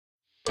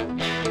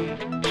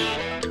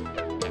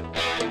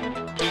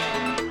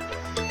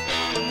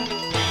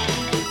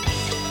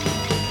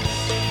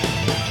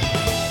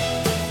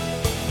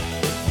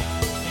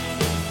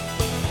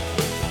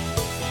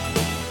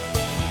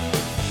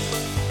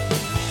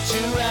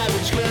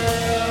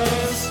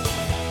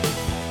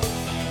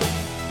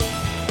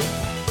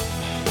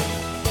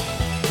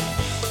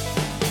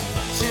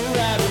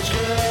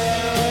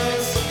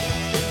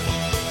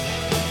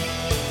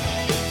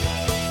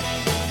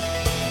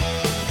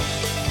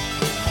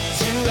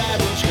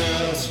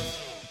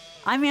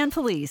I'm Ann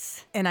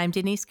Felice. And I'm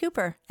Denise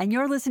Cooper. And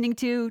you're listening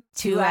to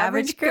Two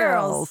Average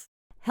Girls.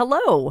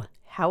 Hello.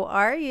 How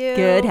are you?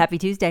 Good. Happy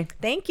Tuesday.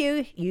 Thank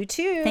you. You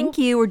too. Thank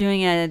you. We're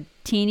doing a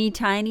teeny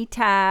tiny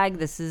tag.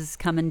 This is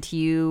coming to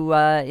you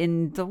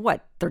in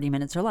 30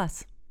 minutes or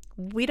less.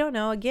 We don't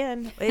know.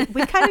 Again,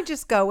 we kind of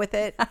just go with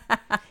it.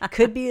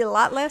 Could be a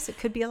lot less. It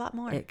could be a lot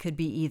more. It could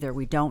be either.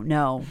 We don't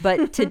know.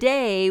 But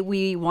today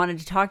we wanted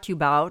to talk to you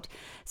about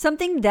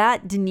something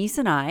that Denise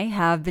and I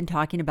have been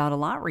talking about a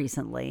lot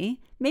recently.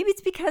 Maybe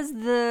it's because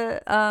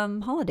the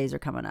holidays are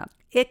coming up.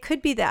 It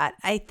could be that.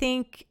 I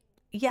think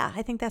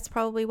that's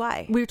probably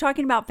why. We were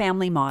talking about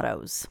family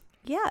mottos.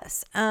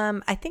 Yes.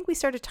 I think we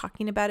started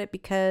talking about it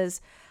because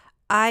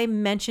I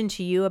mentioned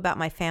to you about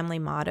my family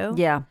motto.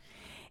 Yeah.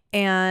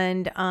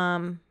 And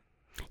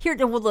here,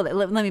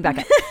 let me back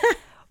up.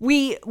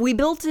 We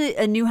built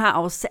a new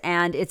house,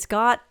 and it's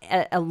got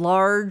a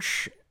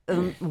large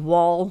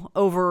wall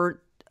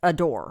over a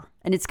door,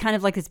 and it's kind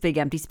of like this big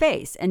empty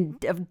space.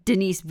 And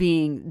Denise,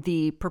 being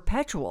the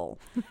perpetual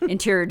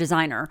interior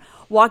designer,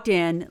 walked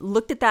in,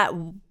 looked at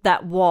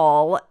that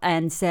wall,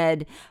 and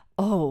said,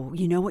 "Oh,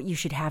 you know what you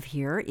should have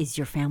here is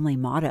your family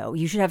motto.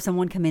 You should have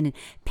someone come in and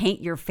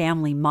paint your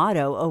family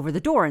motto over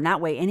the door. And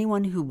that way,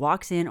 anyone who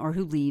walks in or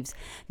who leaves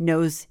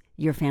knows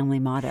your family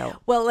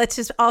motto." Well, let's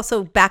just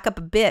also back up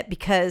a bit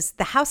because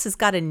the house has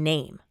got a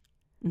name.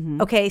 Mm-hmm.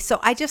 Okay, so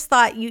I just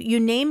thought you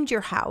named your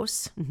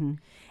house. Mm-hmm.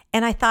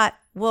 And I thought,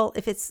 well,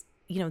 if it's,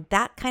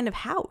 that kind of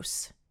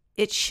house,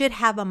 it should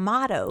have a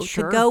motto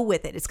to go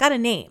with it. It's got a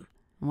name.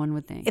 One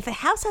would think. If a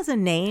house has a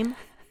name,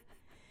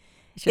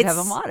 it should have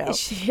a motto. It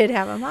should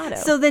have a motto.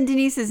 So then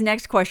Denise's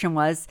next question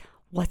was,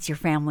 what's your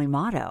family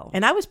motto?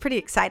 And I was pretty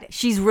excited.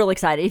 She's real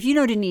excited. If you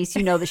know Denise,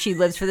 you know that she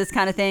lives for this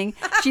kind of thing.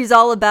 She's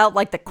all about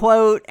like the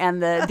quote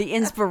and the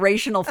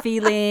inspirational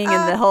feeling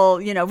and the whole,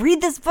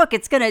 read this book.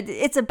 It's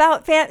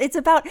about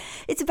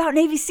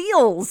Navy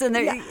SEALs. And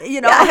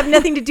I have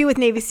nothing to do with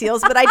Navy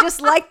SEALs, but I just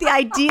like the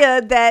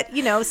idea that,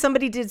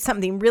 somebody did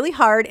something really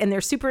hard and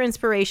they're super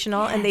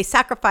inspirational and they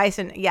sacrifice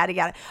and yada,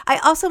 yada. I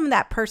also am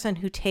that person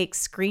who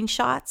takes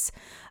screenshots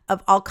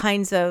of all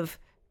kinds of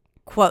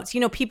quotes.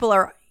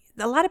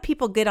 A lot of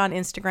people get on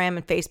Instagram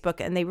and Facebook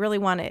and they really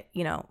want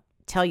to,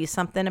 tell you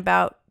something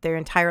about their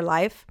entire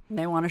life.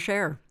 They want to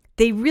share.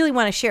 They really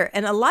want to share.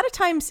 And a lot of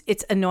times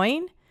it's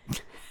annoying,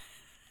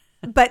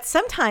 but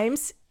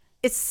sometimes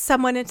it's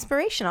somewhat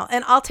inspirational.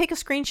 And I'll take a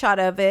screenshot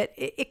of it.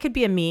 It could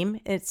be a meme.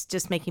 It's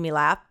just making me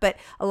laugh. But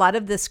a lot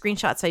of the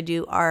screenshots I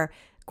do are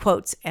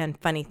quotes and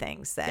funny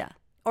things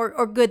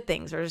or good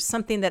things or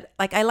something that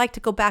I like to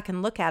go back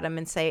and look at them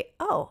and say,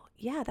 oh,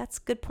 yeah, that's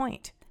a good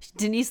point.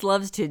 Denise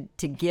loves to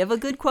give a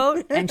good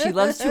quote, and she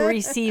loves to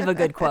receive a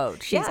good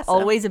quote. She's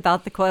always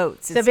about the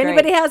quotes. So if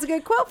anybody has a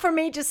good quote for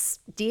me, just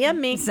DM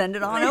me. Send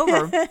it on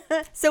over.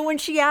 So when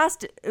she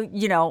asked,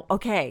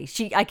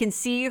 I can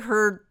see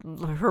her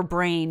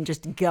brain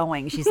just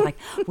going. She's like,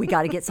 we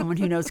got to get someone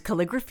who knows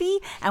calligraphy,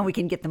 and we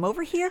can get them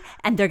over here,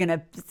 and they're going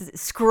to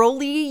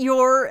scrolly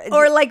your...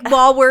 Or like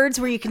wall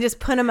words where you can just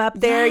put them up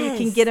there. Yes.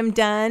 You can get them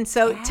done.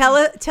 So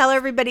tell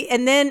everybody.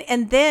 And then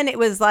it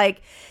was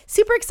like,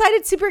 super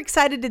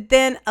excited, and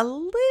then a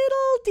little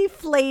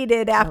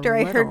deflated after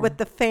I heard what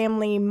the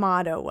family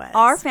motto was.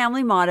 Our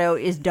family motto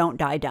is "Don't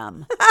die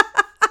dumb."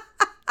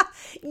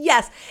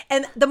 Yes.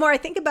 And the more I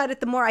think about it,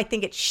 the more I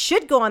think it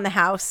should go on the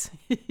house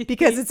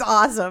because it's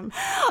awesome.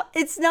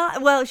 It's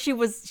not. Well, she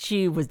was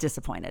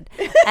disappointed.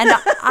 And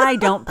I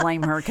don't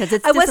blame her because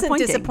it's disappointing. I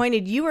wasn't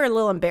disappointed. You were a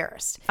little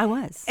embarrassed. I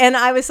was. And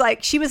I was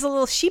like, she was a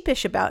little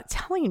sheepish about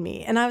telling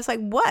me. And I was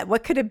like, what?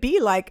 What could it be?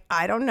 Like,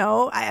 I don't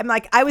know.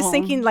 I was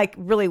thinking like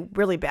really,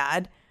 really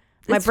bad.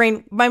 My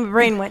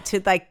brain went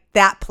to like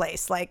that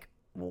place. Like,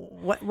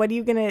 what are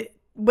you going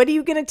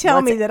to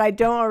tell me that I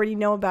don't already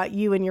know about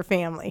you and your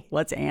family?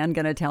 What's Ann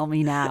going to tell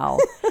me now?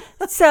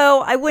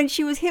 So when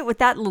she was hit with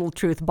that little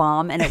truth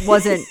bomb and it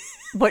wasn't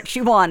what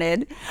she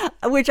wanted,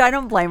 which I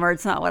don't blame her.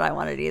 It's not what I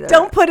wanted either.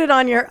 Don't put it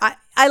on your,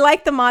 I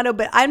like the motto,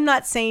 but I'm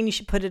not saying you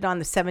should put it on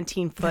the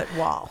 17-foot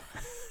wall.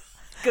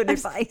 Good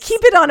advice.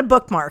 Keep it on a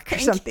bookmark or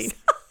something.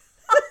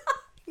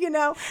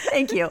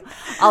 Thank you.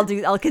 I'll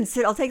take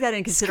that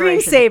into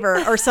consideration.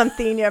 Screensaver or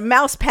something, a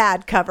mouse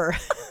pad cover.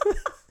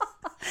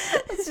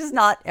 Let's just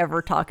not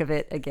ever talk of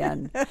it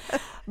again.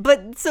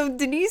 But so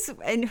Denise,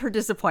 in her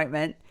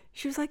disappointment,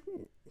 she was like,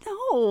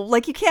 no,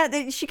 like you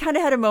can't. She kind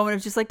of had a moment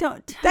of just like,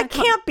 that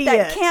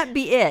can't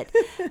be it.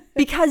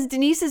 Because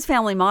Denise's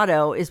family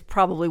motto is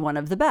probably one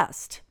of the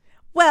best.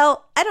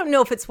 Well, I don't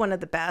know if it's one of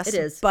the best. It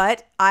is.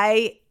 But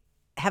I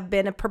have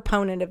been a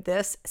proponent of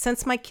this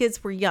since my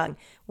kids were young.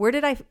 Where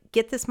did I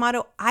get this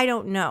motto? I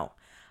don't know.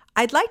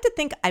 I'd like to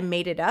think I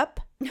made it up.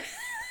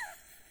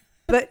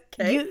 But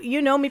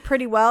you know me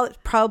pretty well. It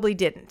probably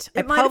didn't.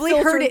 I probably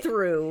heard it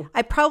through.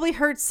 I probably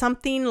heard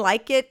something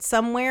like it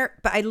somewhere,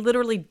 but I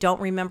literally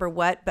don't remember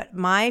what. But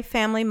my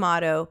family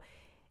motto,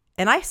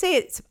 and I say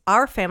it's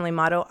our family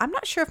motto. I'm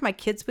not sure if my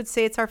kids would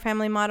say it's our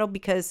family motto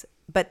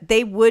but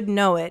they would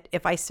know it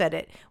if I said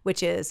it,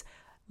 which is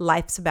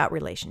life's about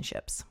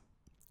relationships.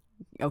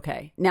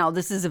 Okay. Now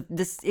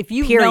if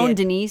you've known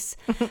Denise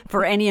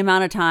for any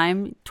amount of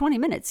time, 20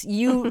 minutes,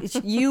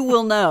 you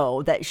will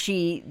know that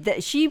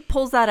she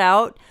pulls that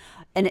out,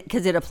 and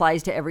because it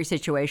applies to every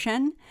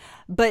situation.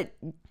 But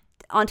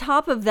on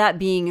top of that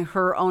being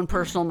her own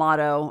personal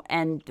motto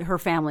and her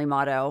family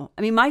motto,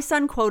 I mean, my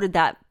son quoted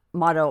that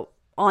motto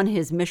on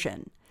his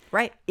mission,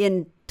 right,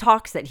 in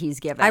talks that he's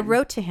given. I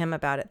wrote to him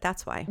about it.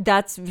 That's why.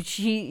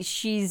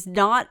 She's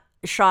not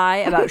shy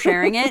about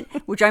sharing it,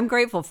 which I'm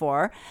grateful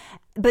for.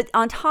 But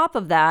on top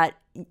of that,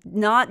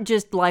 not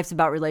just life's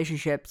about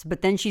relationships,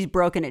 but then she's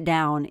broken it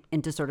down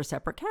into sort of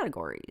separate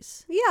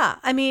categories. Yeah.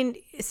 I mean,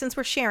 since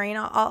we're sharing,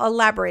 I'll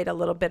elaborate a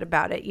little bit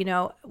about it.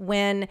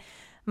 When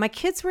my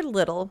kids were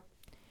little,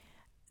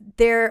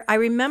 I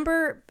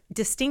remember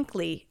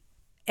distinctly,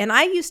 and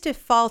I used to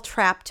fall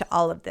trap to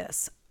all of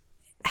this.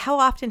 How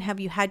often have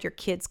you had your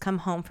kids come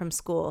home from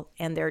school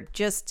and they're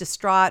just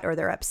distraught, or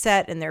they're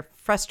upset and they're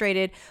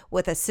frustrated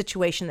with a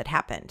situation that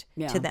happened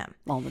to them?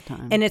 All the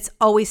time. And it's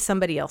always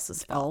somebody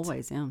else's fault.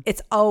 Always, yeah.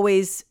 It's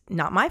always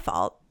not my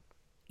fault.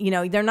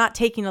 They're not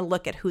taking a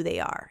look at who they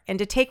are. And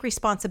to take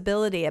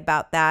responsibility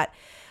about that,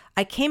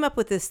 I came up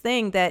with this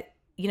thing that,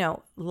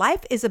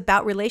 life is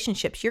about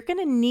relationships. You're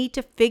going to need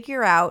to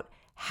figure out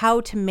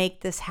how to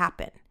make this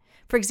happen.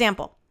 For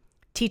example,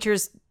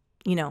 teachers,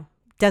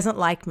 doesn't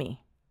like me.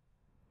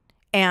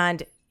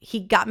 And he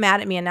got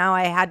mad at me, and now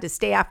I had to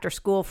stay after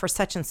school for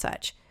such and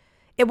such.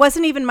 It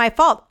wasn't even my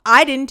fault.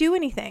 I didn't do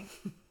anything.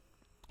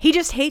 He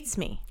just hates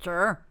me.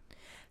 Sure.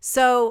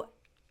 So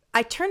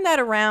I turned that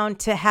around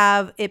to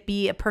have it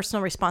be a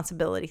personal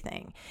responsibility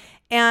thing.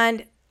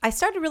 And I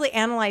started really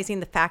analyzing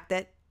the fact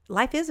that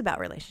life is about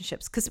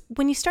relationships. Because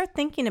when you start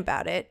thinking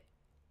about it,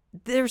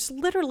 there's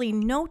literally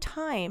no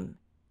time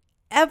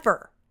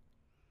ever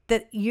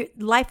that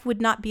life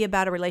would not be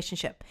about a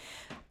relationship.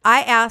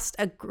 I asked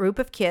a group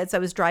of kids, I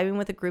was driving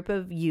with a group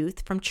of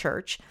youth from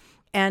church,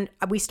 and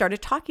we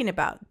started talking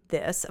about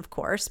this, of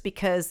course,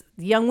 because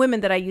the young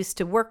women that I used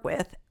to work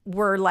with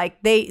were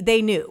like,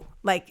 they knew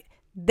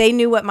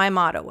what my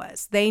motto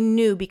was. They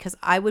knew, because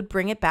I would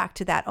bring it back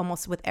to that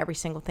almost with every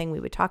single thing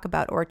we would talk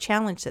about, or a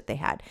challenge that they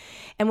had.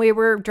 And we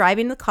were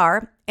driving the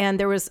car, and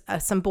there was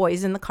some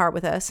boys in the car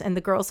with us, and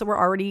the girls that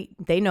were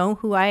they know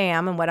who I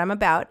am and what I'm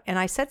about. And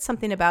I said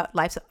something about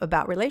life's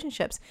about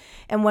relationships.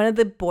 And one of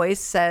the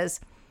boys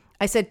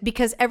I said,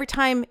 because every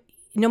time,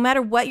 no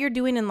matter what you're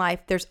doing in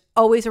life, there's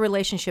always a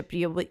relationship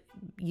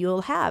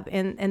you'll have.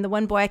 And the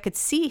one boy, I could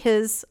see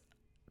his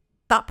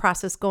thought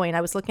process going.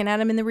 I was looking at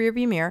him in the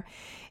rearview mirror,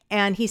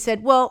 and he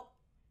said, well,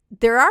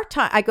 there are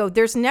times. I go,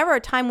 there's never a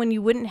time when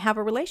you wouldn't have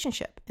a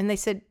relationship. And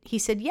he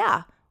said,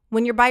 yeah,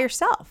 when you're by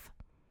yourself.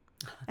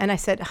 And I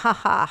said, ha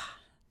ha.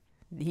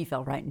 He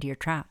fell right into your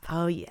trap.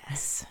 Oh,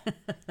 yes.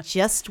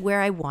 Just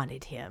where I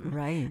wanted him.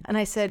 Right. And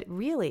I said,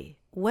 really,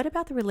 what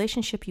about the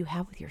relationship you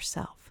have with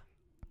yourself?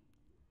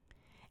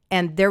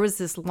 And there was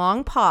this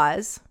long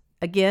pause.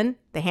 Again,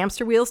 the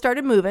hamster wheel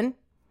started moving.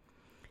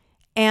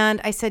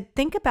 And I said,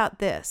 think about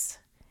this.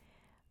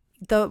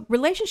 The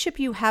relationship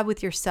you have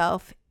with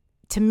yourself,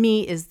 to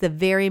me, is the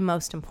very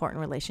most important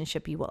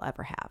relationship you will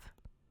ever have.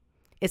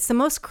 It's the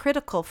most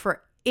critical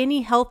for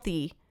any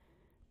healthy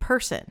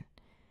person,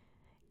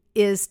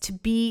 is to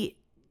be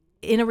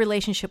in a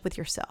relationship with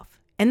yourself.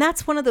 And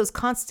that's one of those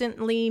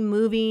constantly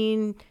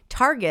moving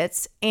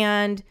targets.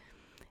 And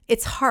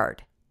it's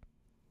hard,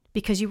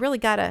 because you really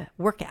got to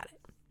work at it.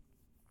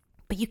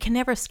 But you can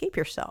never escape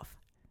yourself.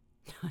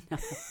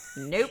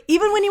 Nope.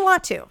 Even when you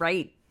want to.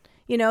 Right.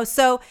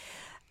 So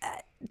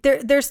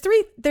there's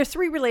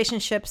three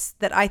relationships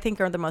that I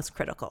think are the most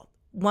critical.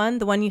 One,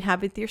 the one you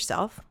have with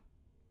yourself,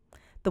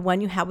 the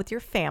one you have with your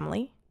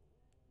family,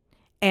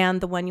 and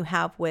the one you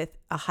have with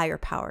a higher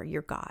power,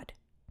 your God.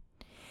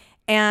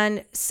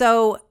 And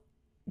so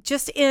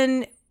just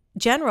in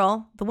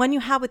general, the one you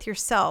have with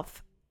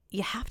yourself,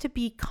 you have to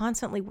be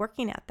constantly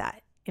working at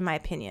that, in my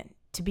opinion,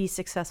 to be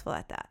successful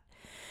at that.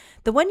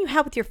 The one you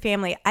have with your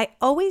family, I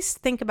always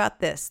think about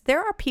this.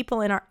 There are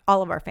people in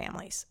all of our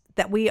families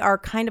that we are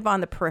kind of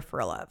on the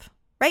peripheral of,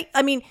 right?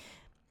 I mean,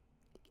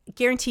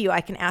 guarantee you,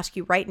 I can ask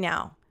you right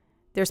now,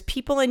 there's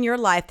people in your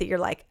life that you're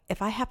like,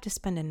 if I have to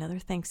spend another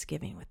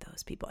Thanksgiving with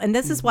those people. And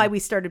this is why we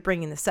started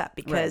bringing this up,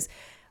 because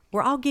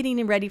we're all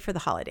getting ready for the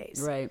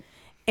holidays. Right.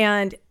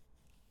 And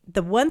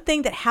the one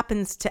thing that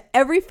happens to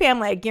every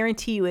family, I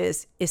guarantee you,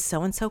 is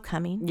so-and-so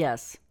coming?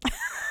 Yes.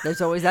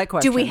 There's always that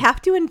question. Do we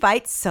have to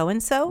invite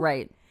so-and-so?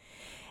 Right.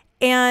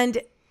 And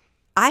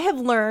I have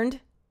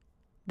learned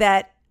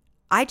that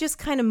I just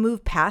kind of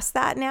move past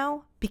that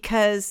now,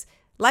 because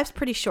Life's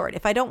pretty short.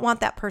 If I don't want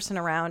that person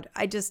around,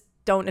 I just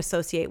don't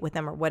associate with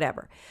them or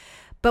whatever.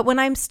 But when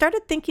I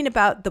started thinking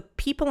about the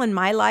people in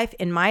my life,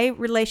 in my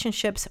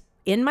relationships,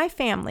 in my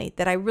family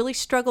that I really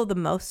struggle the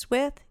most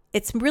with,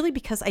 it's really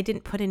because I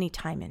didn't put any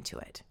time into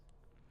it,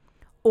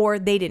 or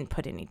they didn't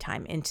put any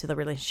time into the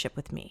relationship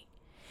with me.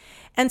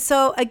 And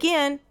so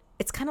again,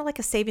 it's kind of like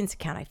a savings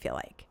account, I feel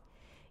like.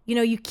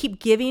 You keep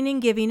giving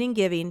and giving and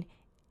giving,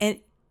 and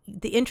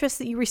the interest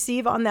that you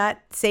receive on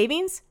that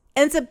savings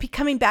ends up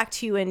coming back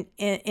to you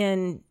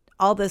in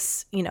all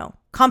this,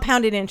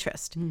 compounded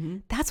interest. Mm-hmm.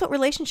 That's what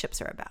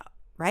relationships are about,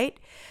 right?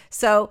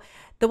 So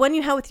the one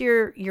you have with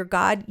your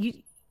God,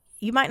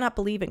 you might not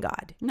believe in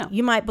God. No.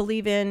 You might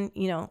believe in,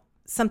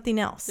 something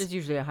else. There's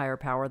usually a higher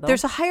power, though.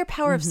 There's a higher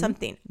power of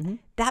something. Mm-hmm.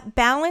 That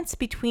balance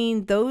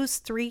between those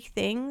three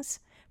things,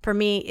 for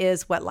me,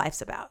 is what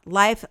life's about.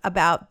 Life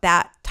about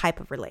that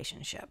type of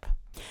relationship.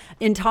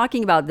 In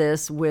talking about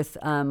this with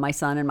my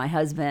son and my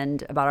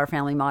husband about our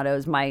family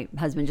mottos, my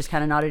husband just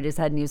kind of nodded his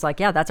head and he was like,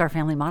 yeah, that's our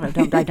family motto.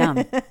 Don't die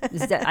dumb.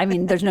 I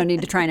mean, there's no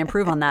need to try and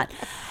improve on that.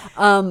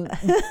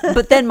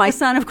 But then my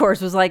son, of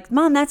course, was like,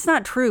 Mom, that's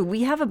not true.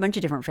 We have a bunch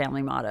of different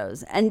family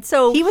mottos. And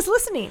so he was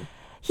listening.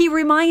 He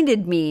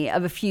reminded me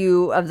of a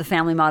few of the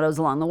family mottos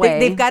along the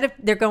way.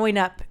 They're going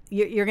up.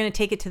 You're going to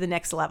take it to the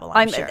next level,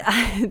 I'm sure.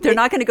 They're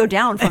not going to go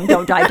down from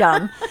don't die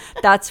dumb.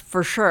 That's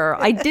for sure.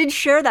 I did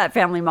share that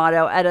family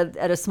motto at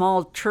a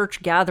small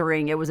church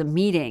gathering. It was a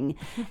meeting.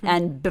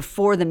 And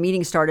before the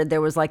meeting started,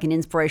 there was like an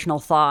inspirational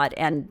thought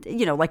and,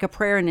 like a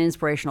prayer and an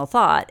inspirational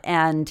thought.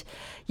 And,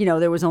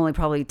 there was only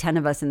probably 10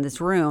 of us in this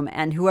room.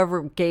 And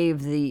whoever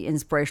gave the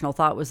inspirational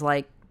thought was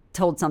like,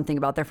 told something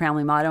about their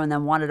family motto and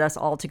then wanted us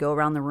all to go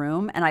around the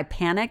room. And I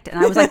panicked and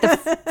I was like the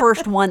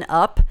first one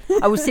up.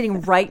 I was sitting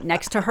right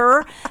next to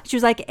her. She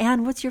was like,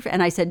 Ann, what's your,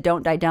 and I said,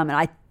 don't die dumb.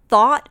 And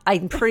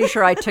I'm pretty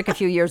sure I took a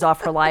few years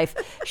off her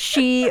life.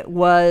 She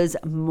was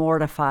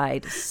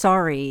mortified.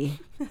 Sorry,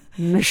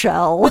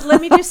 Michelle. But let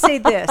me just say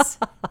this.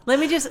 Let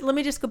me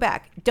just go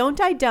back. Don't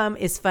die dumb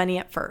is funny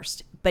at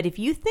first. But if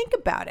you think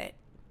about it,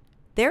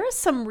 there's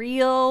some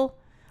real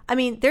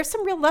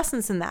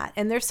lessons in that,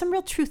 and there's some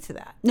real truth to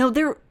that. No,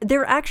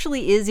 there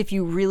actually is, if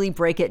you really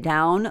break it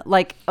down.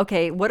 Like,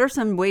 okay, what are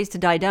some ways to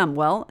die dumb?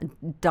 Well,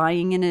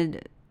 dying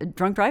in a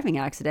drunk driving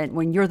accident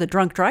when you're the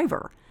drunk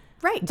driver.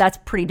 Right. That's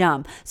pretty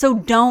dumb. So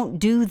don't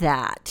do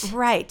that.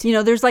 Right.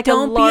 There's like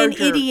don't be an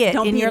idiot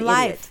in your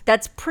life.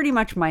 That's pretty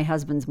much my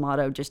husband's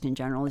motto just in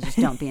general, is just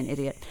don't be an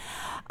idiot.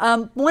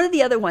 One of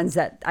the other ones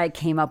that I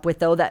came up with,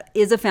 though, that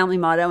is a family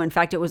motto. In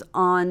fact, it was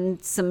on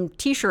some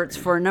T-shirts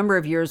for a number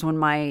of years when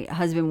my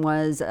husband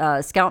was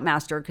a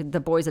Scoutmaster. The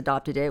boys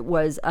adopted it.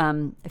 Was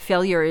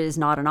failure is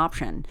not an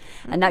option,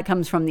 and that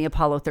comes from the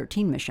Apollo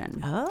 13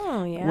 mission.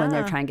 Oh, yeah. When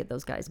they're trying to get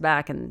those guys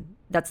back, and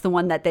that's the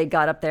one that they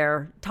got up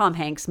there. Tom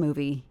Hanks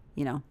movie.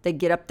 They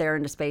get up there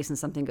into space and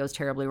something goes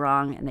terribly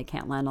wrong, and they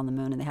can't land on the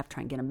moon, and they have to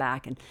try and get them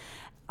back. And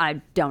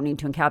I don't need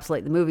to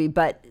encapsulate the movie,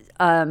 but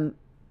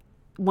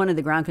one of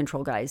the ground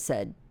control guys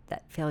said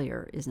that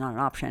failure is not an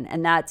option.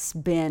 And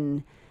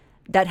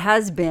that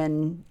has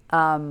been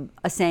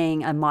a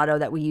saying, a motto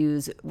that we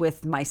use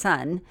with my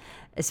son,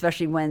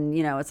 especially when,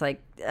 it's like,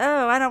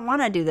 oh, I don't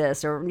want to do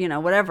this, or,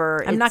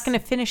 whatever. I'm not going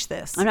to finish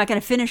this. I'm not going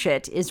to finish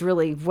it is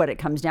really what it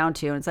comes down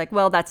to. And it's like,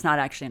 well, that's not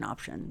actually an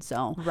option.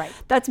 So right.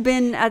 That's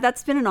been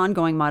an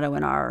ongoing motto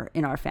in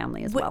our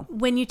family as well.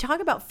 When you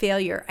talk about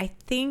failure, I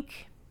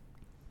think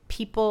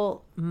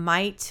people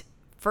might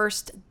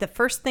the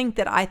first thing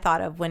that I thought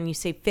of when you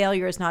say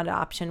failure is not an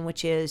option,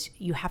 which is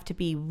you have to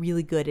be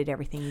really good at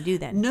everything you do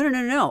then.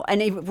 No.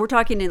 And if we're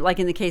talking like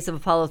in the case of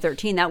Apollo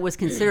 13, that was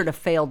considered a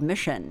failed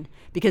mission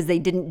because they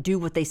didn't do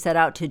what they set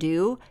out to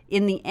do.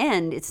 In the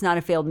end, it's not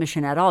a failed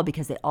mission at all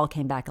because they all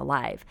came back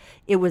alive.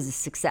 It was a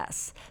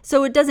success.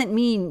 So it doesn't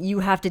mean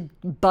you have to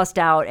bust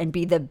out and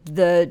be the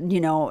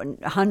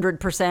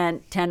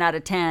 100%, 10 out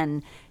of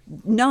 10.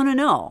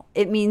 No.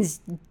 It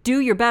means do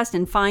your best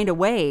and find a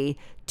way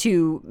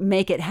to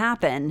make it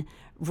happen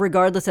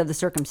regardless of the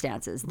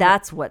circumstances.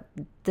 That's what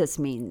this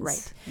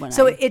means. Right.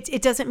 So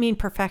it doesn't mean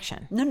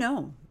perfection.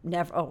 No,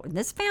 never. Oh, in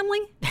this family?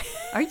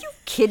 Are you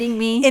kidding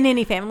me? In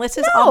any family. Let's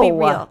just all be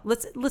real.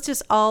 Let's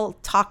just all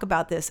talk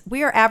about this.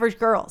 We are average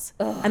girls.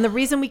 Ugh. And the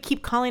reason we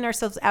keep calling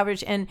ourselves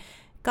average, and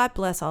God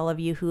bless all of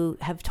you who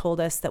have told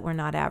us that we're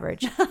not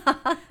average.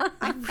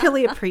 I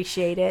really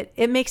appreciate it.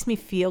 It makes me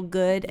feel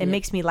good. It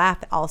makes me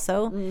laugh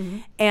also. Mm-hmm.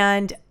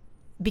 And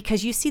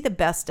because you see the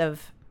best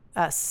of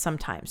us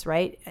sometimes,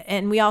 right?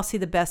 And we all see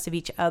the best of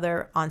each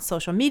other on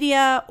social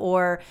media,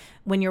 or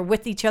when you're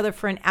with each other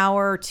for an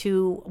hour or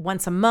two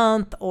once a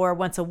month or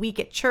once a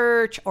week at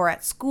church or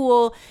at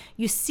school.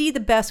 You see the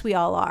best we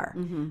all are.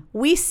 Mm-hmm.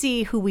 We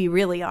see who we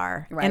really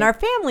are. Right. And our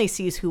family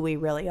sees who we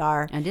really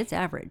are. And it's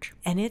average.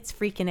 And it's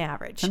freaking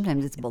average.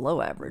 Sometimes it's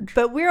below average.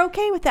 But we're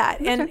okay with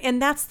that. Okay.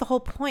 And that's the whole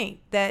point,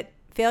 that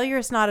failure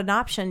is not an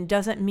option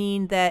doesn't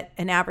mean that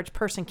an average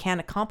person can't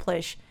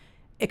accomplish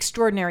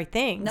extraordinary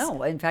things.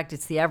 No, in fact,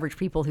 it's the average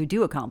people who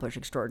do accomplish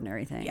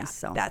extraordinary things. Yeah,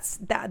 so that's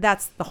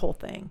the whole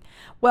thing.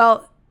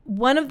 Well,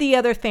 one of the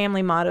other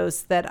family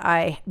mottos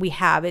that we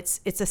have, it's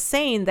a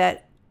saying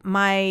that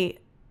my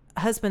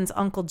husband's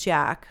Uncle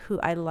Jack, who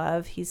I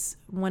love, he's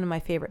one of my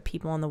favorite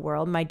people in the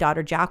world. My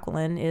daughter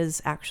Jacqueline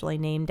is actually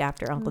named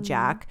after Uncle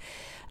Jack.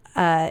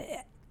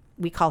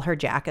 We call her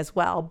Jack as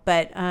well.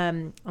 But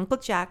Uncle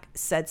Jack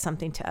said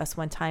something to us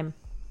one time.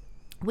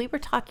 We were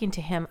talking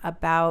to him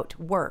about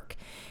work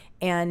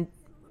and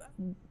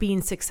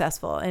being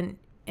successful. And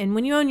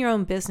when you own your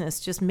own business,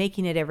 just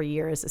making it every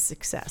year is a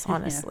success,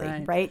 honestly,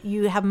 Yeah, right?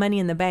 You have money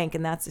in the bank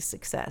and that's a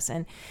success.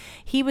 And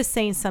he was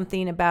saying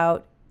something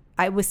about,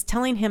 I was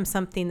telling him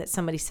something that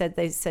somebody said.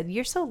 They said,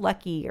 "You're so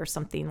lucky," or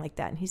something like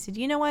that. And he said,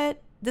 "You know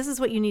what? This is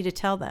what you need to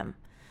tell them.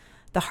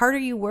 The harder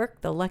you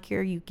work, the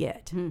luckier you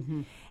get."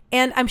 Mm-hmm.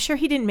 And I'm sure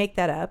he didn't make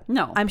that up.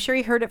 No. I'm sure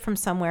he heard it from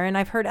somewhere. And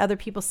I've heard other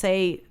people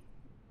say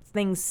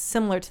things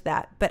similar to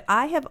that. But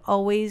I have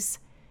always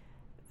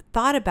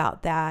thought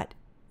about that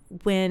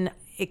when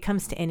it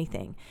comes to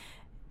anything.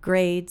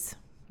 Grades.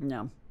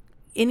 No.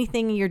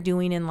 Anything you're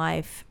doing in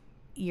life,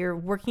 you're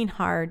working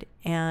hard.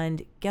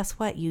 And guess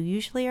what? You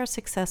usually are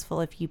successful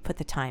if you put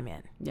the time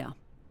in. Yeah,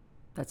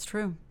 that's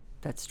true.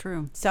 That's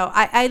true. So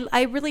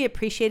I really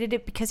appreciated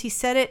it because he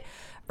said it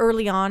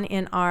early on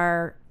in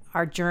our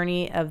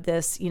journey of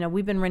this. You know,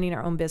 we've been running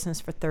our own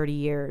business for 30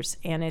 years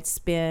and it's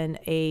been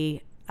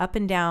a up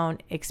and down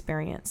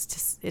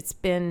experience. It's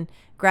been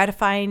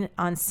gratifying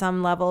on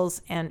some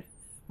levels and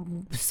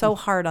so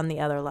hard on the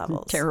other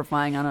levels.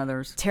 Terrifying on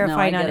others.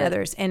 Terrifying No, I on get it.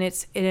 others. And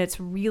it's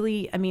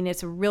really, I mean,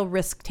 it's a real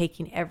risk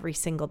taking every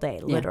single day,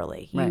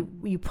 literally. right.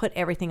 You put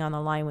everything on the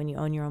line when you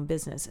own your own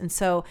business. And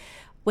so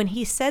when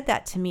he said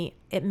that to me,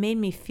 it made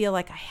me feel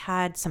like I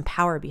had some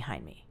power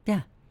behind me.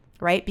 Yeah.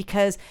 Right?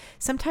 Because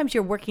sometimes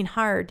you're working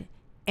hard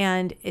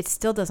and it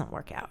still doesn't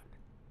work out.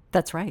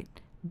 That's right.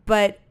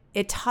 But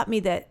it taught me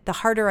that the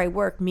harder I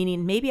work,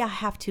 meaning maybe I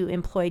have to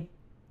employ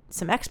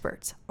some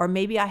experts, or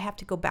maybe I have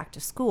to go back to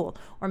school,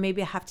 or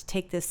maybe I have to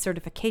take this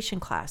certification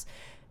class,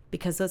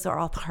 because those are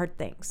all the hard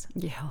things.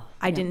 Yeah.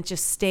 I didn't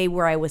just stay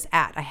where I was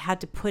at. I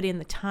had to put in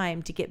the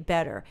time to get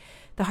better.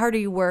 The harder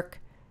you work,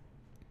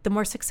 the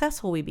more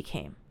successful we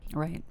became.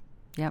 Right.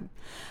 Yep.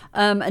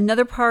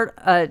 Another part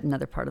of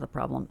the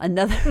problem.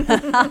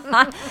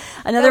 That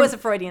was a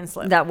Freudian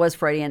slip. That was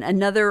Freudian.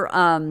 Another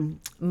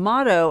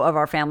motto of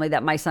our family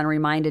that my son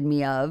reminded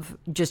me of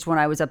just when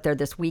I was up there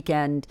this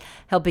weekend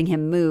helping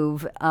him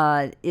move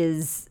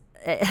is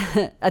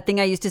a thing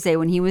I used to say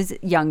when he was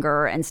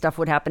younger and stuff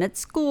would happen at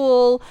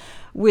school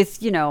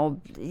with, you know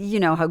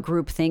how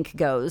groupthink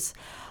goes.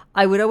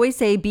 I would always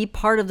say, be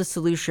part of the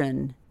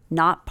solution,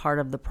 not part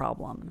of the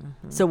problem.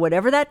 Mm-hmm. So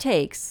whatever that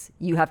takes,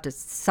 you have to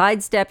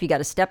sidestep, you got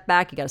to step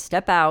back, you got to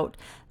step out,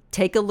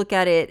 take a look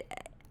at it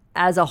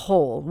as a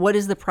whole. What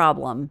is the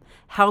problem?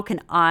 How can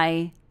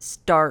I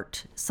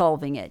start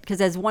solving it?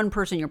 Because as one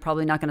person, you're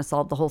probably not going to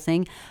solve the whole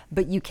thing,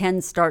 but you can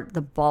start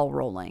the ball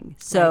rolling.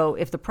 So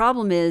if the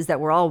problem is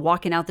that we're all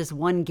walking out this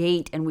one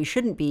gate and we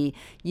shouldn't be,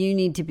 you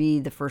need to be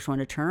the first one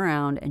to turn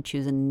around and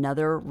choose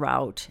another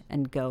route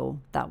and go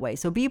that way.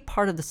 So be a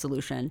part of the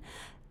solution.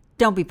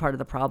 Don't be part of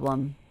the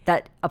problem.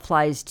 That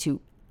applies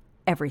to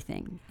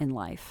everything in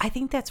life. I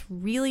think that's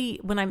really,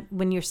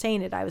 when you're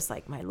saying it, I was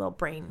like, my little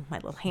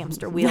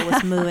hamster wheel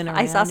was moving around.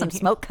 I saw some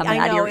smoke coming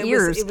out of your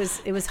ears.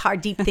 It was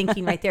hard, deep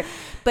thinking right there.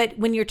 But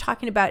when you're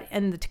talking about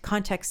in the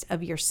context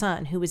of your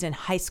son who was in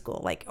high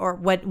school,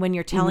 when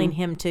you're telling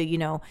him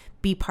to,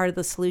 be part of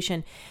the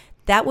solution,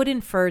 that would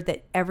infer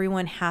that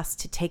everyone has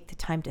to take the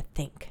time to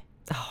think.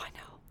 Oh, I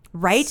know.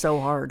 Right?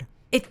 So hard.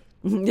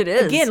 It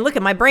is. Again, look,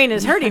 my brain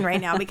is hurting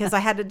right now because I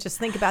had to just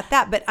think about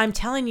that. But I'm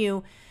telling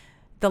you,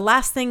 the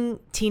last thing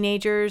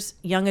teenagers,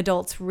 young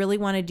adults really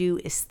want to do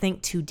is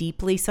think too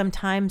deeply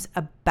sometimes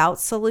about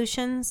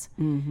solutions.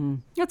 Mm-hmm.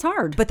 It's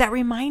hard. But that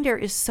reminder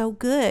is so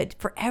good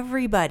for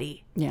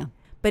everybody. Yeah.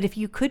 But if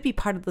you could be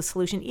part of the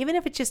solution, even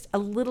if it's just a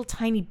little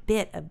tiny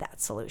bit of that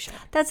solution.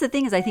 That's the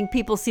thing is I think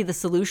people see the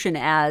solution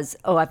as,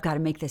 oh, I've got to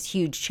make this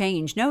huge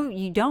change. No,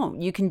 you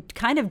don't. You can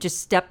kind of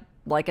just step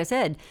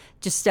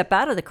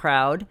out of the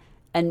crowd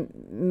and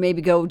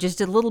maybe go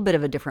just a little bit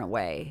of a different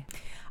way.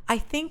 I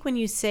think when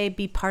you say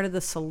be part of the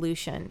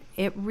solution,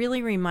 it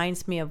really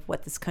reminds me of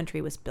what this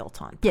country was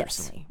built on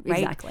personally. Yes,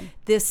 right? exactly.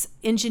 This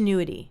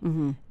ingenuity,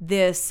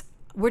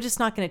 we're just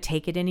not going to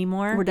take it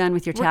anymore. We're done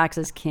with your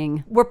taxes,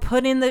 King. We're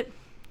going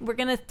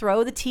to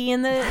throw the tea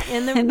in the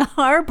in the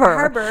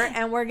harbor,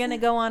 and we're going to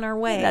go on our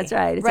way. That's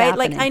right. It's right.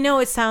 happening. Like, I know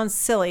it sounds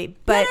silly,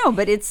 but no,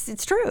 but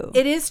it's true.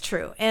 It is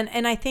true.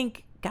 And I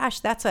think, gosh,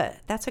 that's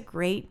a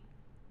great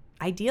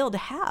ideal to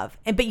have.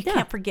 But you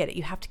can't forget it.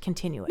 You have to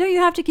continue it. No, you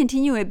have to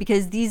continue it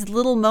because these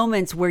little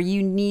moments where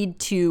you need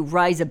to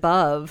rise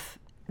above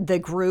the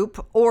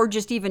group or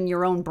just even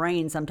your own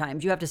brain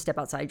sometimes, you have to step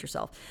outside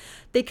yourself.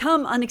 They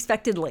come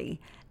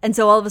unexpectedly. And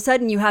so all of a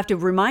sudden you have to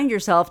remind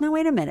yourself, no,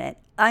 wait a minute.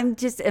 Am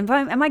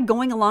I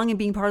going along and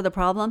being part of the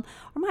problem?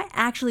 Or am I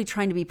actually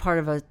trying to be part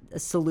of a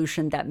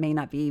solution that may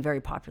not be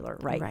very popular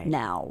right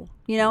now?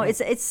 You know,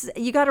 it's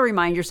you got to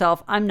remind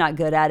yourself, I'm not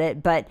good at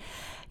it, but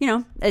you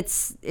know,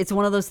 it's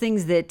one of those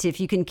things that if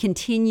you can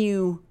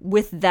continue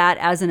with that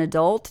as an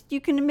adult,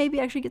 you can maybe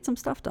actually get some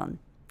stuff done.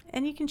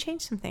 And you can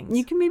change some things.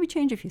 You can maybe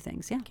change a few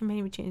things. Yeah. You can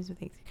maybe change some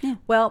things. Yeah.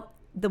 Well,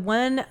 the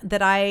one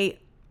that I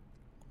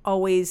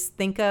always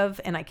think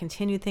of and I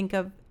continue to think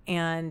of,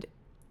 and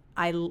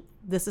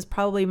this is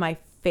probably my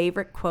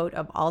favorite quote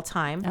of all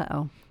time.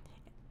 Uh-oh.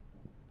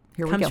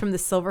 Here we Comes go. from the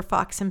Silver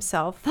Fox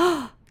himself,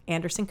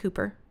 Anderson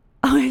Cooper.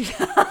 Oh my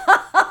God.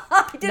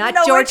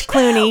 Not George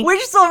Clooney.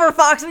 Which silver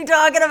fox are we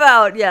talking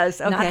about? Yes.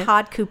 Okay. Not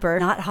Hod Cooper.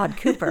 Not Hod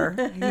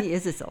Cooper. He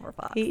is a silver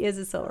fox. He is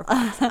a silver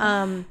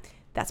fox.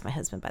 That's my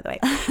husband, by the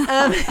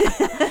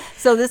way.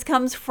 So this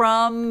comes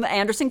from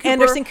Anderson Cooper.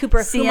 Anderson Cooper,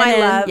 CNN. whom I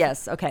love.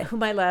 Yes, okay.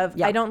 Whom I love.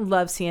 Yeah. I don't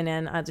love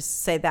CNN. I'll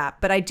just say that.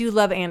 But I do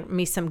love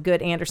me some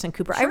good Anderson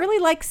Cooper. Sure. I really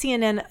like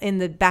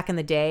CNN back in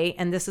the day.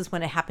 And this is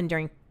when it happened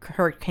during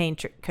Hurricane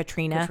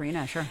Katrina.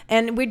 Katrina, sure.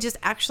 And we're just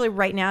actually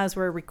right now as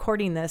we're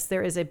recording this,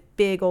 there is a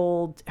big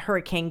old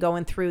hurricane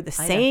going through the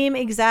same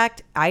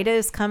exact. Ida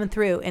is coming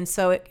through. And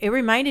so it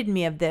reminded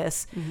me of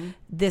this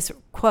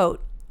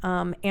quote.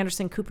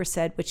 Anderson Cooper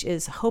said, which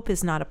is, hope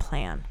is not a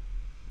plan.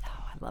 Oh,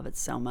 I love it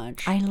so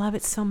much. I love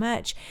it so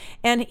much.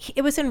 And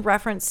it was in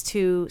reference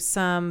to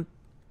some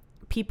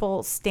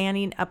people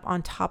standing up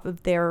on top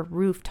of their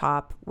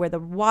rooftop where the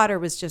water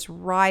was just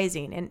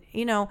rising. And,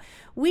 you know,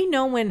 we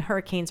know when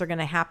hurricanes are going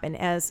to happen.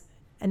 As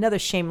another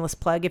shameless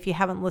plug, if you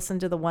haven't listened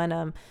to the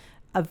one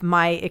of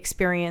my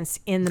experience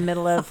in the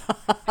middle of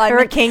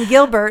Hurricane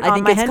Gilbert. I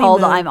think it's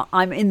called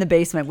I'm in the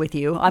basement with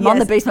you. I'm on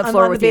the basement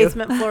floor with you. I'm on the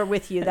basement floor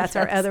with you. That's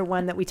our other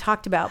one that we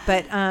talked about.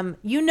 But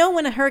you know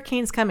when a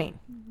hurricane's coming.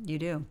 You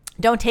do.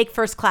 Don't take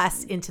first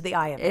class into the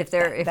eye of it. If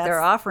they're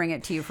offering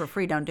it to you for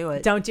free, don't do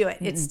it. Don't do it.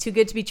 It's too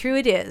good to be true.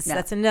 It is. No.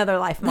 That's another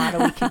life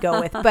motto we could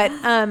go with.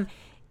 But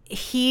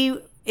he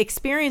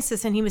experienced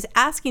this and he was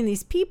asking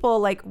these people,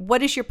 like,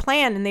 what is your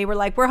plan? And they were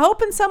like, we're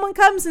hoping someone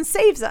comes and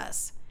saves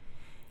us.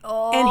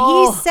 Oh, and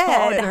he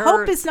said,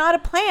 hope is not a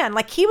plan.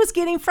 Like, he was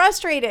getting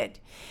frustrated.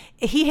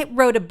 He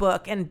wrote a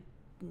book, and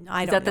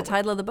I don't know. Is that the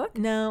title of the book?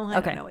 No, I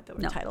don't know what the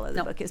title of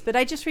the book is. But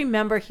I just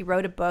remember he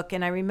wrote a book,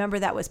 and I remember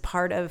that was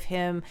part of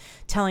him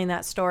telling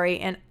that story,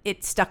 and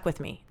it stuck with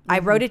me. I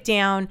wrote it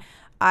down.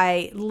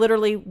 I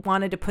literally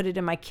wanted to put it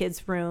in my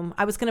kids' room.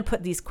 I was going to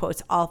put these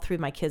quotes all through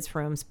my kids'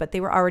 rooms, but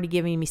they were already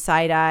giving me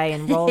side eye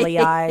and rolly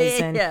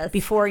eyes. And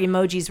before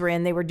emojis were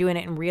in, they were doing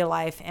it in real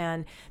life,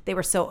 and they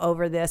were so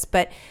over this.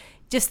 But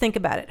just think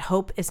about it.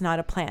 Hope is not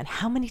a plan.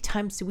 How many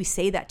times do we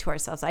say that to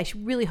ourselves? I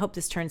really hope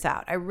this turns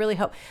out. I really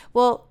hope.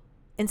 Well,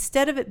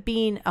 instead of it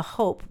being a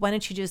hope, why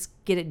don't you just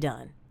get it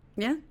done?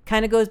 Yeah.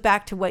 Kind of goes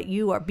back to what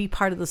you are. Be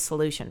part of the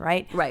solution,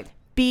 right? Right.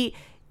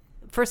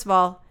 First of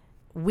all,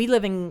 we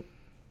live in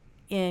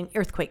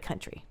earthquake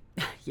country.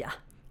 Yeah.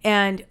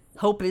 And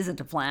hope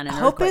isn't a plan.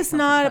 Hope is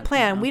not a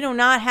plan. We do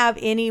not have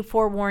any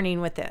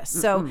forewarning with this.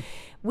 So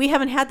we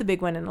haven't had the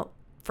big one in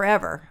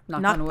forever.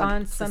 Knock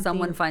on something. So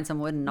someone find some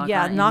wood and knock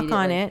on it. Knock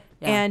on it.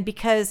 Yeah. And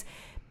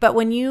but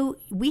when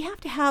we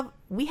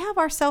have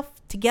ourselves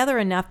together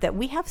enough that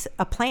we have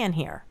a plan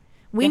here.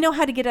 We know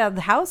how to get out of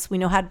the house. We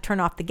know how to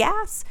turn off the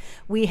gas.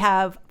 We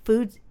have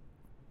food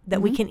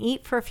that we can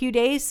eat for a few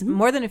days,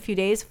 more than a few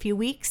days, a few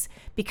weeks,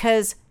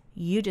 because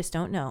you just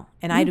don't know.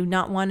 And I do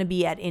not want to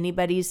be at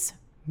anybody's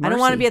mercy. I don't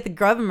want to be at the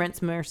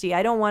government's mercy.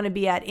 I don't want to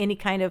be at any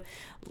kind of,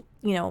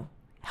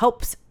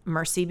 help's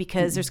mercy,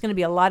 because there's going to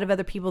be a lot of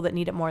other people that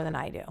need it more than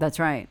I do. That's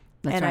right.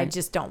 I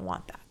just don't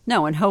want that.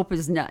 No, and hope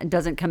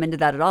doesn't come into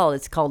that at all.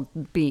 It's called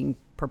being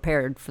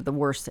prepared for the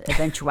worst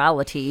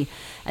eventuality,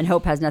 and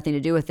hope has nothing to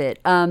do with it.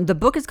 The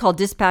book is called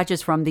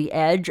Dispatches from the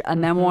Edge, a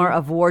memoir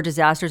of war,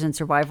 disasters, and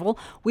survival.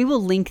 We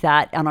will link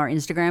that on our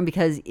Instagram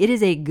because it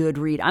is a good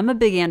read. I'm a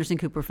big Anderson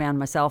Cooper fan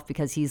myself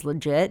because he's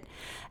legit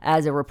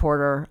as a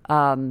reporter.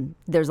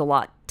 There's a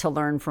lot to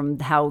learn from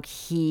how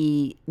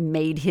he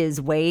made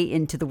his way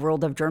into the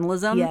world of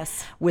journalism.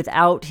 Yes.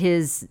 Without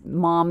his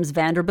mom's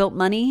Vanderbilt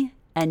money.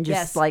 And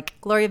just like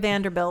Gloria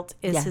Vanderbilt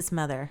is his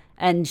mother.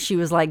 And she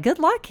was like, good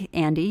luck,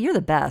 Andy. You're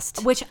the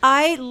best. Which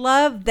I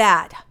love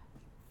that.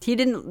 He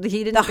didn't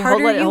the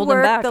harder you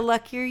work, the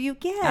luckier you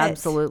get.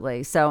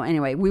 Absolutely. So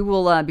anyway, we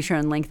will be sure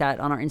and link that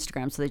on our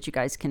Instagram so that you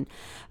guys can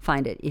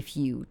find it if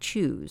you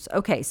choose.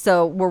 Okay,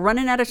 so we're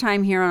running out of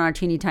time here on our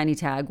teeny tiny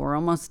tag. We're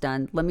almost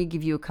done. Let me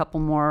give you a couple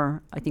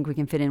more. I think we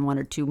can fit in one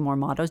or two more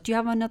mottos. Do you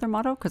have another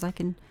motto? Because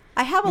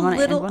I have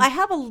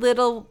a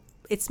little.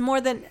 It's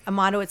more than a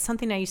motto. It's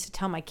something I used to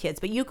tell my kids.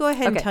 But you go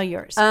ahead and tell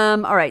yours. All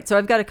right. So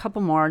I've got a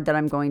couple more that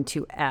I'm going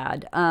to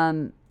add.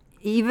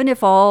 Even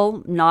if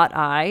all, not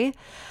I.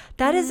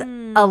 That is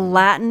a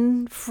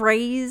Latin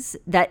phrase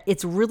that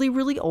it's really,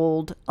 really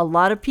old. A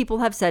lot of people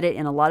have said it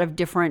in a lot of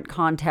different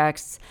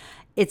contexts.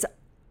 I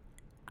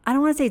don't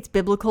want to say it's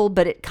biblical,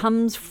 but it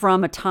comes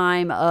from a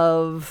time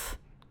of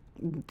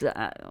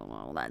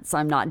well,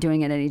 I'm not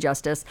doing it any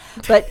justice,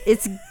 but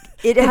it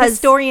The has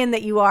historian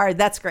that you are,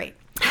 that's great.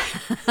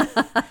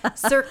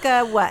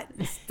 Circa what?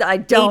 I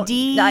don't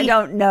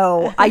AD?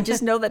 know. I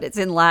just know that it's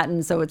in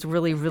Latin, so it's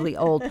really, really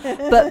old.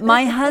 But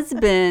my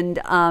husband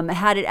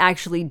had it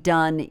actually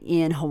done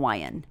in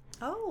Hawaiian.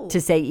 Oh. To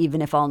say,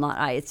 even if all not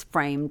I, it's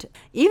framed.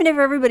 Even if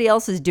everybody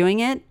else is doing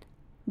it,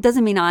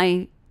 doesn't mean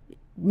I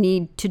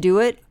need to do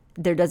it.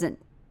 There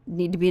doesn't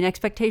need to be an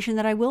expectation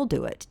that I will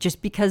do it.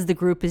 Just because the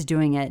group is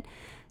doing it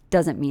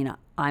doesn't mean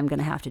I'm going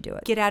to have to do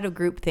it. Get out of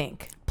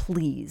groupthink.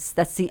 Please.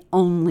 That's the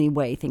only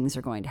way things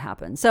are going to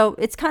happen. So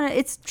it's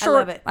short. I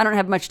love it. I don't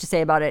have much to say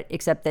about it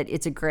except that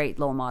it's a great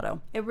little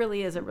motto. It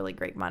really is a really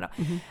great motto.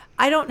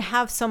 I don't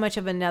have so much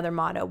of another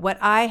motto. What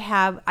I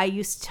have, I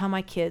used to tell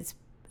my kids,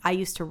 I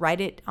used to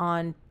write it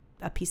on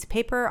a piece of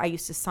paper. I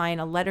used to sign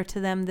a letter to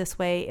them this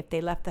way. If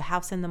they left the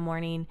house in the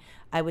morning,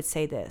 I would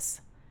say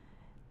this: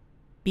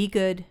 be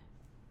good,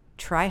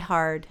 try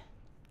hard,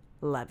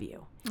 love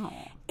you.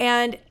 Aww.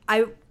 And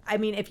I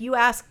mean, if you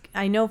ask,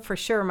 I know for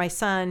sure my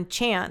son,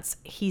 Chance,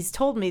 he's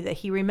told me that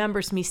he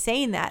remembers me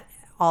saying that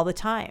all the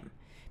time.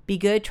 Be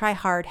good, try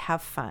hard,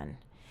 have fun,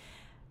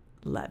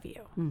 love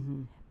you.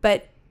 Mm-hmm.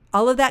 But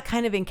all of that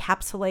kind of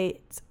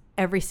encapsulates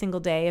every single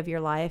day of your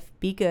life.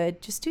 Be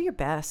good. Just do your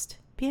best.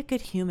 Be a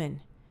good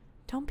human.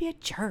 Don't be a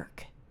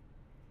jerk.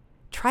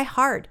 Try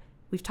hard.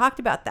 We've talked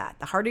about that.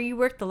 The harder you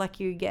work, the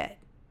luckier you get.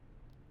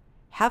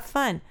 Have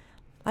fun.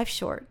 Life's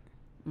short.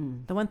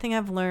 The one thing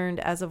I've learned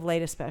as of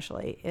late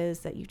especially is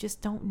that you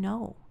just don't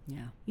know.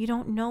 Yeah. You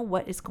don't know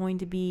what is going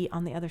to be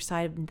on the other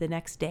side of the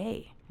next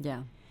day.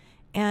 Yeah.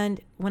 And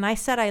when I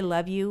said I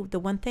love you, the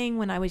one thing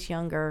when I was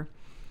younger,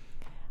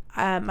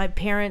 my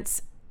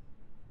parents,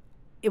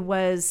 it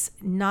was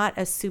not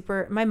a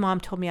super, my mom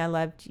told me I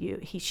loved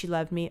you. She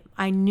loved me.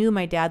 I knew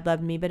my dad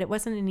loved me, but it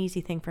wasn't an easy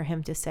thing for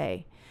him to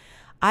say.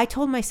 I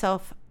told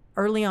myself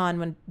early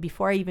on,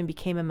 before I even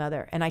became a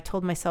mother, and I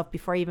told myself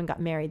before I even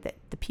got married, that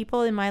the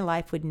people in my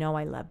life would know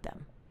I loved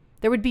them.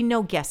 There would be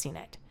no guessing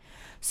it.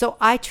 So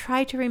I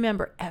try to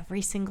remember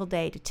every single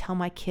day to tell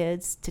my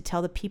kids, to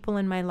tell the people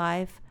in my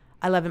life,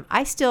 I love them.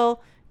 I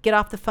still get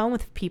off the phone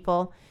with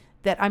people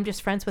that I'm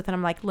just friends with, and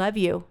I'm like, love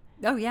you.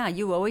 Oh, yeah.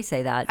 You always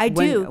say that. I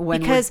do,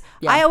 because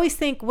yeah. I always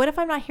think, what if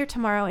I'm not here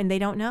tomorrow and they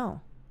don't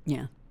know?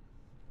 Yeah.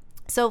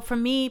 So for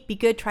me, be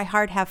good, try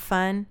hard, have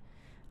fun,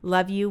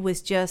 love you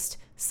was just,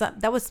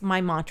 that was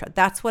my mantra.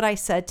 That's what I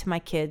said to my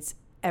kids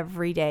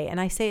every day. And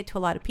I say it to a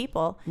lot of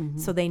people,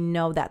 so they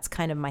know that's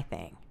kind of my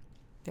thing.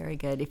 Very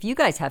good. If you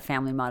guys have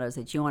family mottos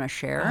that you want to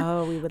share,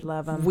 Oh, we would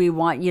love them. we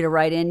want you to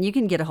write in. You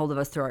can get a hold of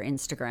us through our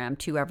Instagram,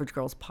 Two Average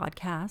Girls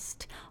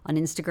Podcast on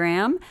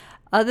Instagram.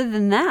 Other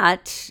than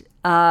that,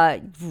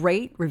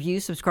 rate, review,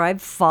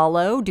 subscribe,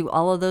 follow, do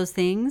all of those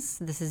things.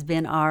 This has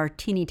been our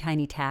teeny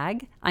tiny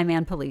tag. I'm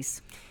Ann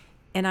Police.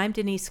 And I'm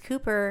Denise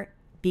Cooper.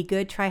 Be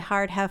good, try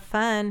hard, have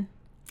fun.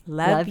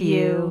 Love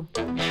you.